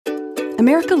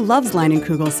America loves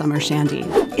Leinenkugel Summer Shandy.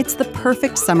 It's the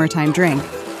perfect summertime drink.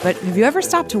 But have you ever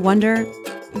stopped to wonder,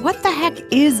 what the heck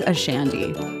is a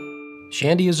shandy?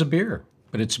 Shandy is a beer,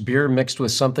 but it's beer mixed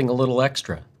with something a little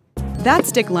extra.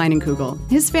 That's Dick Leinenkugel.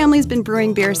 His family's been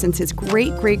brewing beer since his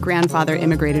great-great-grandfather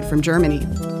immigrated from Germany.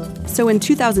 So in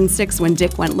 2006, when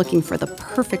Dick went looking for the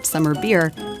perfect summer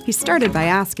beer, he started by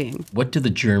asking, what do the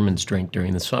Germans drink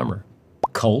during the summer?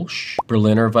 Kolsch,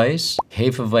 Berliner Weiss,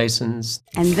 Hefeweizens.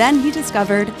 And then he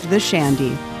discovered the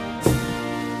shandy.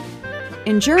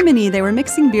 In Germany, they were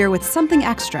mixing beer with something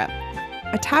extra.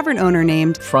 A tavern owner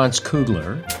named Franz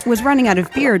Kugler was running out of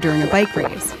beer during a bike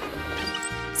race.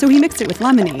 So he mixed it with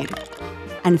lemonade,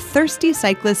 and thirsty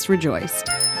cyclists rejoiced.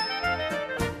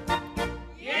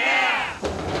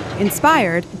 Yeah!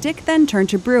 Inspired, Dick then turned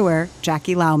to brewer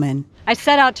Jackie Lauman. I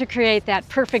set out to create that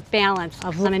perfect balance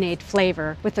of lemonade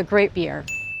flavor with a great beer.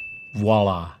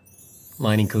 Voila,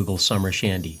 Leinenkugel Summer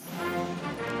Shandy.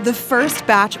 The first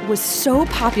batch was so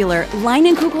popular,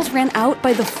 Leinenkugels ran out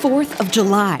by the 4th of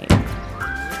July.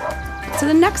 So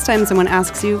the next time someone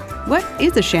asks you, what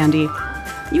is a shandy?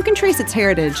 You can trace its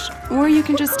heritage, or you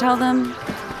can just tell them,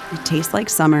 it tastes like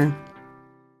summer.